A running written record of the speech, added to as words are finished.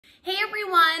Hey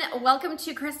everyone, welcome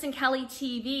to Kristen Kelly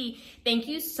TV. Thank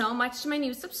you so much to my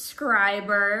new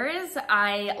subscribers.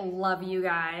 I love you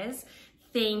guys.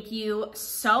 Thank you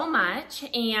so much.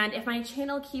 And if my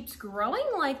channel keeps growing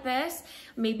like this,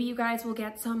 maybe you guys will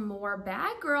get some more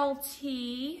bad girl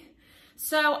tea.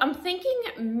 So I'm thinking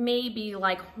maybe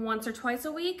like once or twice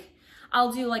a week,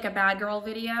 I'll do like a bad girl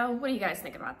video. What do you guys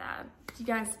think about that? Do you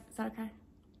guys, is that okay?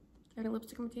 Got any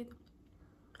lipstick on my teeth?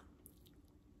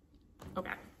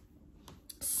 Okay.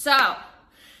 So,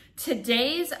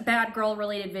 today's bad girl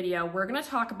related video, we're gonna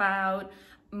talk about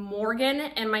Morgan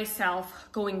and myself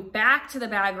going back to the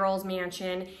bad girl's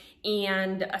mansion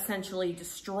and essentially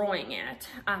destroying it.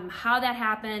 How that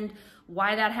happened,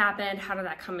 why that happened, how did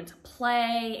that come into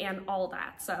play, and all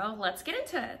that. So, let's get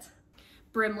into it.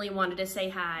 Brimley wanted to say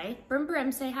hi.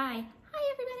 Brim, say hi.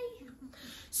 Hi, everybody.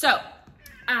 So,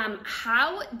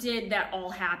 how did that all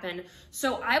happen?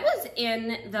 So I was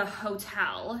in the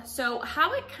hotel. So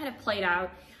how it kind of played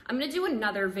out, I'm gonna do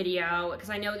another video because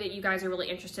I know that you guys are really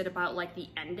interested about like the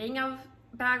ending of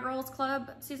Bad Girls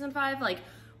Club season 5, like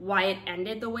why it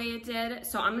ended the way it did.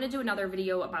 So I'm gonna do another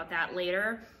video about that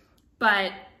later,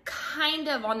 but kind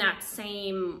of on that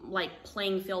same like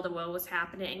playing field of what was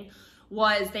happening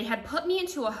was they had put me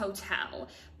into a hotel,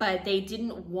 but they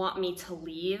didn't want me to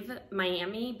leave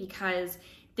Miami because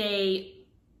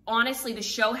honestly, the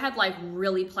show had like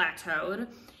really plateaued,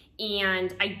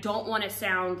 and I don't want to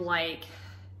sound like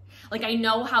I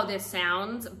know how this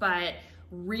sounds, but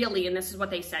really, and this is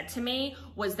what they said to me,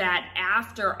 was that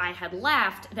after I had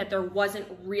left, that there wasn't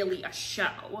really a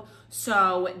show.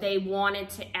 So they wanted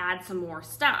to add some more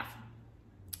stuff.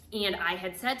 And I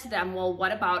had said to them, well,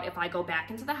 what about if I go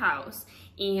back into the house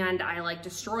and I like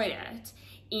destroyed it?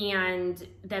 And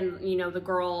then, you know, the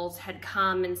girls had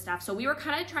come and stuff. So we were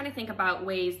kind of trying to think about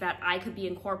ways that I could be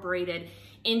incorporated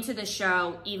into the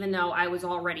show, even though I was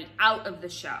already out of the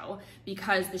show,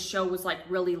 because the show was like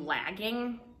really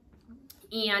lagging.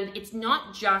 And it's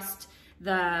not just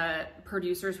the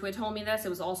producers who had told me this, it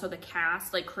was also the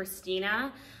cast, like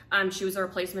Christina. She was a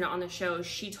replacement on the show.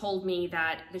 She told me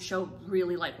that the show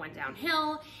really like went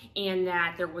downhill and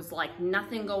that there was like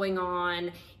nothing going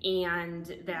on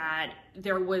and that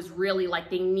there was really like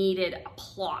they needed a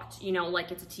plot, you know,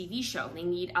 like it's a TV show. They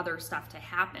need other stuff to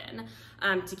happen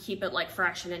to keep it like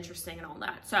fresh and interesting and all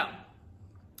that. So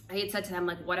I had said to them,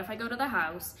 like, what if I go to the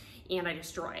house and I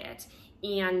destroy it?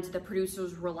 And the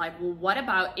producers were like, well, what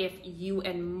about if you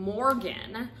and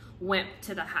Morgan went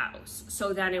to the house?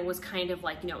 So then it was kind of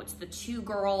like, you know, it's the two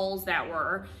girls that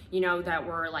were, you know, that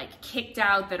were like kicked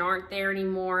out, that aren't there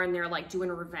anymore, and they're like doing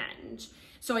revenge.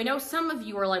 So I know some of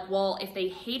you are like, well, if they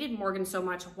hated Morgan so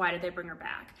much, why did they bring her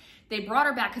back? They brought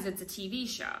her back because it's a TV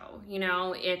show, you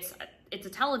know, it's a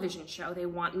television show. They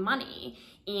want money,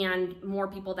 and more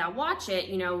people that watch it,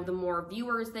 you know, the more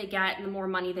viewers they get and the more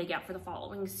money they get for the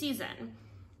following season.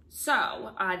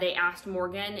 So they asked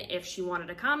Morgan if she wanted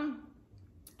to come,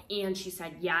 and she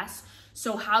said yes.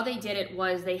 So how they did it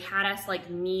was they had us like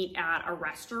meet at a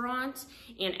restaurant,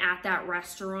 and at that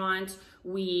restaurant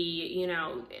we, you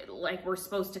know, like we're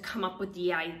supposed to come up with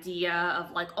the idea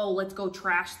of like, oh, let's go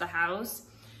trash the house.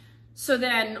 So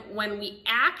then when we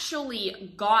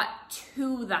actually got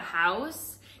to the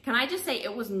house, can I just say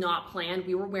it was not planned.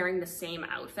 We were wearing the same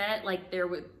outfit. Like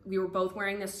we were both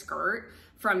wearing the skirt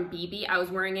from BB. I was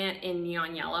wearing it in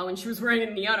neon yellow and she was wearing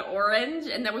a neon orange.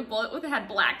 And then we both had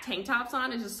black tank tops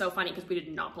on. It's just so funny because we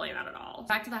did not plan that at all.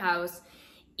 Back to the house.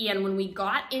 And when we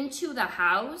got into the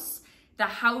house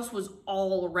was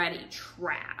already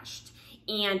trashed.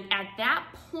 And at that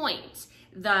point,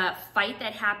 the fight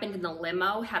that happened in the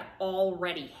limo had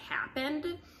already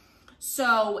happened.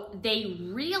 So they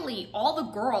really, all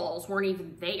the girls weren't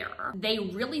even there. They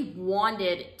really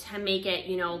wanted to make it,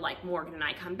 you know, like Morgan and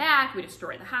I come back, we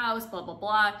destroy the house, blah, blah,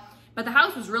 blah. But the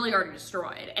house was really already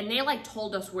destroyed. And they like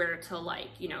told us where to like,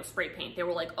 you know, spray paint. They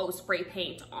were like, oh, spray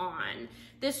paint on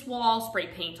this wall, spray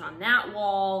paint on that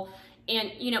wall.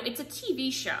 And, you know, it's a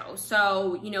TV show.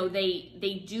 So, you know,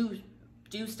 they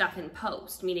do stuff in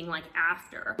post, meaning like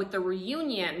after. With the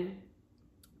reunion,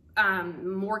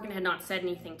 Morgan had not said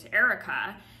anything to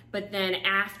Erica, but then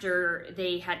after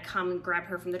they had come and grabbed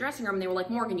her from the dressing room, they were like,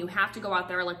 Morgan, you have to go out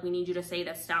there, like we need you to say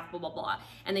this stuff, blah, blah, blah.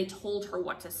 And they told her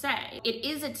what to say. It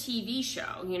is a TV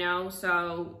show, you know,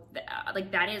 so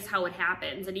like that is how it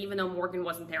happens. And even though Morgan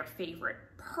wasn't their favorite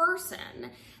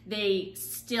person, they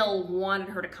still wanted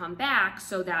her to come back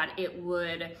so that it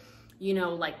would, you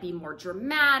know, like be more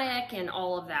dramatic and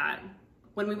all of that.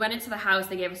 When we went into the house,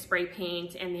 they gave us spray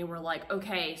paint and they were like,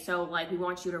 okay, so like we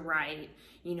want you to write,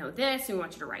 you know, this, and we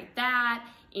want you to write that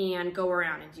and go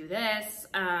around and do this.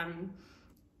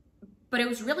 But it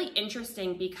was really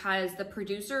interesting because the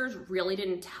producers really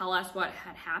didn't tell us what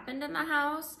had happened in the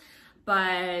house,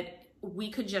 but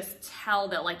we could just tell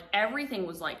that like everything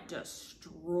was like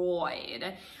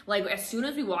destroyed. Like as soon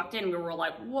as we walked in, we were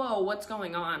like, whoa, what's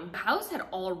going on? The house had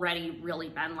already really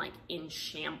been like in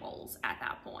shambles at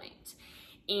that point.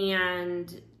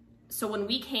 And so when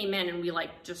we came in and we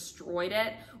like destroyed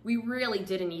it, we really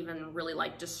didn't even really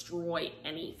like destroy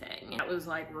anything. That was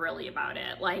like really about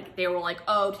it. Like they were like,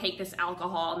 oh, take this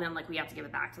alcohol, and then like we have to give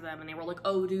it back to them. And they were like,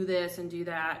 oh, do this and do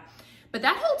that. But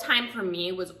that whole time for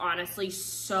me was honestly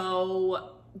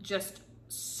so just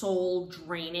soul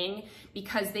draining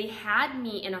because they had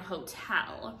me in a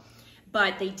hotel,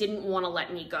 but they didn't want to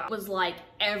let me go. It was like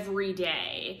every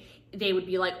day they would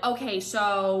be like, okay,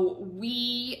 so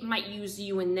we might use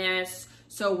you in this,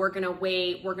 so we're gonna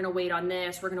wait on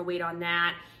this, we're gonna wait on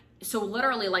that. So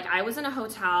literally, like I was in a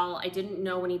hotel, I didn't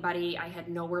know anybody, I had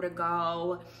nowhere to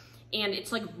go, and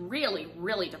it's like really,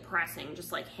 really depressing,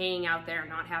 just like hanging out there,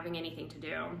 not having anything to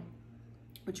do,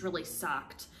 which really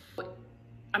sucked.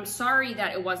 I'm sorry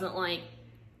that it wasn't like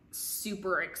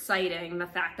super exciting, the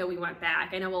fact that we went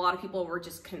back. I know a lot of people were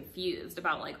just confused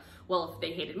about like, well, if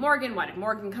they hated Morgan, why did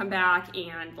Morgan come back?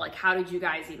 And like, how did you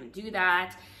guys even do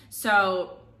that?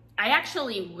 So I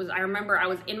remember I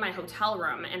was in my hotel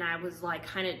room and I was like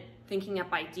kind of thinking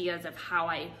up ideas of how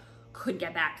I could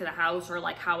get back to the house or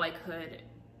like how I could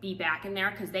be back in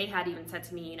there. Cause they had even said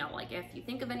to me, you know, like if you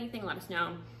think of anything, let us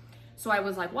know. So I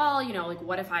was like, well, you know, like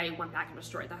what if I went back and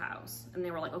destroyed the house? And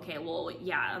they were like, okay, well,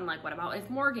 yeah. And like, what about if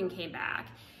Morgan came back?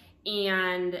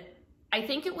 And I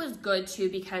think it was good too,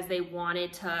 because they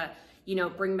wanted to, you know,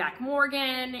 bring back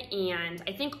Morgan. And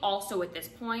I think also at this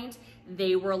point,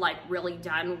 they were like really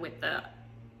done with the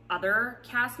other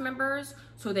cast members.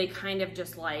 So they kind of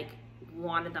just like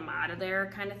wanted them out of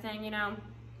there kind of thing, you know?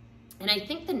 And I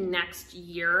think the next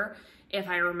year, if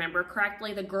I remember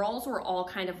correctly, the girls were all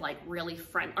kind of like really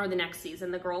or the next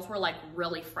season, the girls were like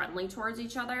really friendly towards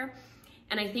each other.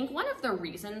 And I think one of the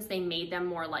reasons they made them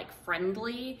more like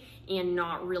friendly and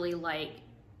not really like,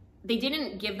 they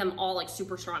didn't give them all like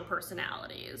super strong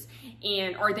personalities,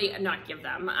 or they not give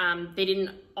them, they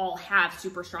didn't all have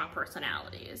super strong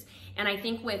personalities. And I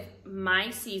think with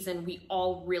my season, we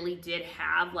all really did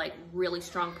have like really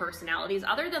strong personalities,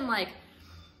 other than like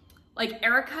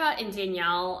Erica and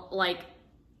Danielle, like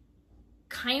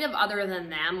kind of other than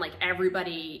them, like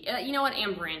everybody, you know what,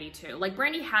 and Brandy too. Like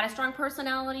Brandy had a strong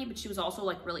personality, but she was also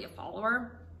like really a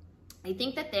follower. I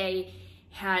think that they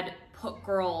had put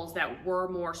girls that were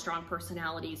more strong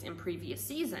personalities in previous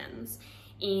seasons.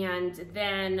 And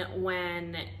then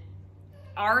when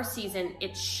our season,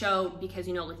 it showed, because,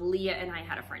 you know, like Leah and I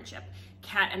had a friendship,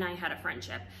 Kat and I had a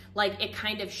friendship. Like it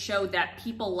kind of showed that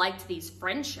people liked these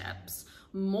friendships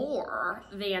more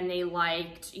than they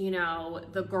liked, you know,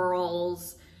 the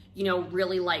girls, you know,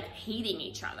 really like hating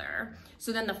each other.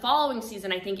 So then the following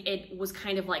season, I think it was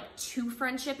kind of like too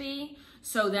friendshipy.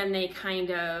 So then they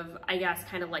kind of, I guess,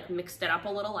 kind of like mixed it up a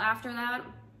little after that.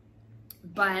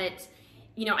 But,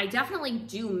 you know, I definitely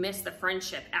do miss the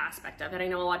friendship aspect of it. I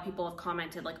know a lot of people have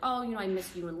commented like, oh, you know, I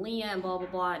miss you and Leah and blah, blah,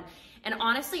 blah. And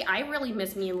honestly, I really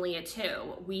miss me and Leah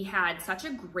too. We had such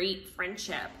a great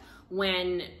friendship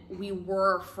when we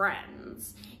were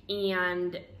friends.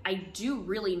 And I do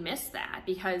really miss that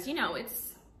because, you know,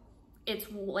 it's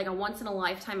like a once in a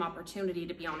lifetime opportunity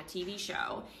to be on a TV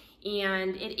show.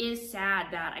 And it is sad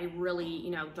that I really, you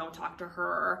know, don't talk to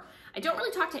her. I don't really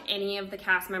talk to any of the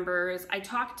cast members. I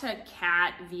talk to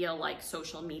Kat via like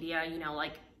social media, you know,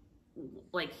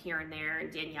 like here and there,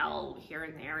 and Danielle here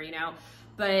and there, you know,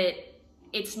 but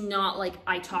it's not like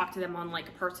I talk to them on like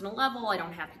a personal level. I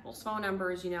don't have people's phone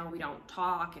numbers, you know, we don't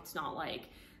talk. It's not like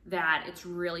that. It's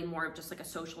really more of just like a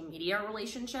social media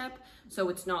relationship. So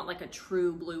it's not like a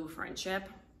true blue friendship.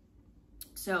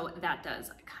 So that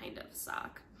does kind of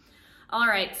suck. All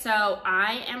right, so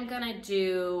I am gonna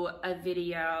do a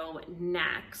video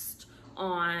next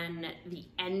on the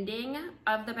ending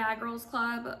of the Bad Girls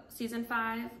Club season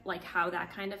 5, like how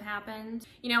that kind of happened.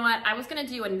 You know what, I was gonna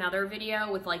do another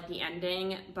video with like the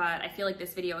ending, but I feel like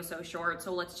this video is so short,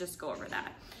 so let's just go over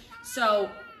that. So,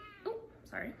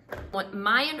 sorry.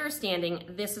 My understanding,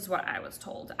 this is what I was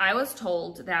told. I was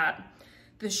told that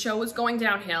the show was going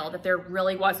downhill, that there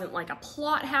really wasn't like a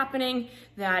plot happening,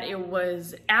 that it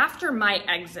was after my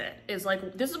exit is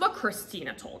like, this is what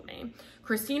Christina told me.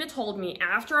 Christina told me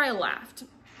after I left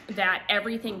that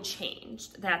everything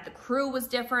changed, that the crew was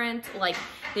different, like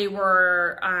they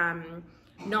were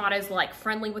not as like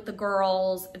friendly with the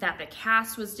girls, that the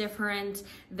cast was different,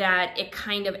 that it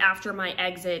kind of, after my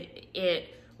exit,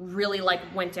 it really like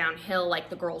went downhill,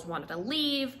 like the girls wanted to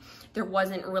leave, There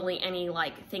wasn't really any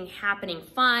like thing happening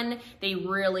fun. They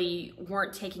really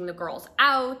weren't taking the girls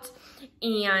out,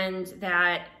 and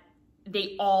that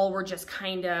they all were just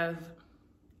kind of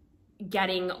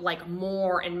getting like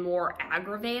more and more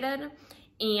aggravated.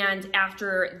 And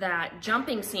after that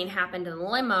jumping scene happened in the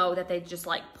limo, that they just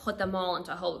like put them all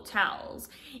into hotels,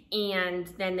 and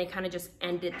then they kind of just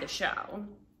ended the show.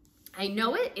 I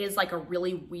know it is like a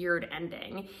really weird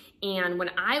ending, and when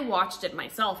I watched it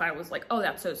myself, I was like, oh,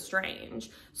 that's so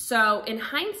strange. So in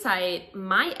hindsight,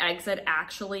 my exit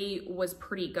actually was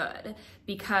pretty good,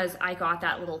 because I got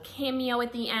that little cameo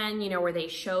at the end, you know, where they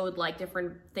showed like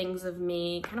different things of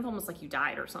me, kind of almost like you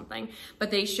died or something,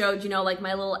 but they showed, you know, like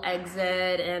my little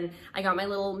exit, and I got my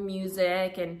little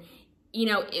music, and you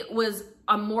know, it was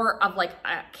a more of like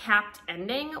a capped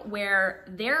ending, where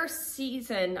their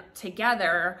season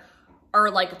together, or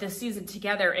like the season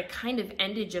together, it kind of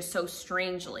ended just so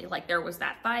strangely. Like there was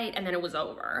that fight and then it was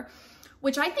over,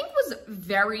 which I think was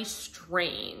very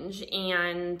strange.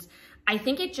 And I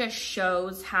think it just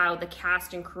shows how the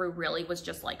cast and crew really was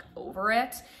just like over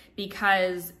it,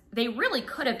 because they really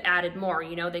could have added more.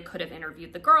 You know, they could have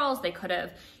interviewed the girls. They could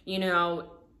have, you know,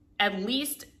 at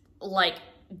least like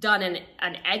done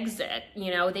an exit.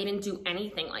 You know, they didn't do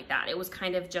anything like that. It was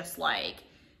kind of just like,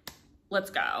 let's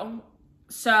go.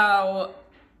 So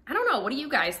I don't know. What do you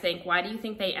guys think? Why do you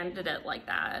think they ended it like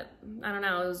that? I don't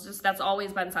know. It was just, that's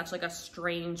always been such like a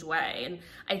strange way. And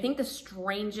I think the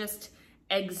strangest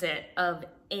exit of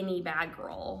any Bad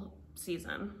Girl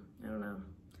season. I don't know.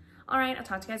 All right. I'll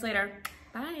talk to you guys later.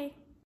 Bye.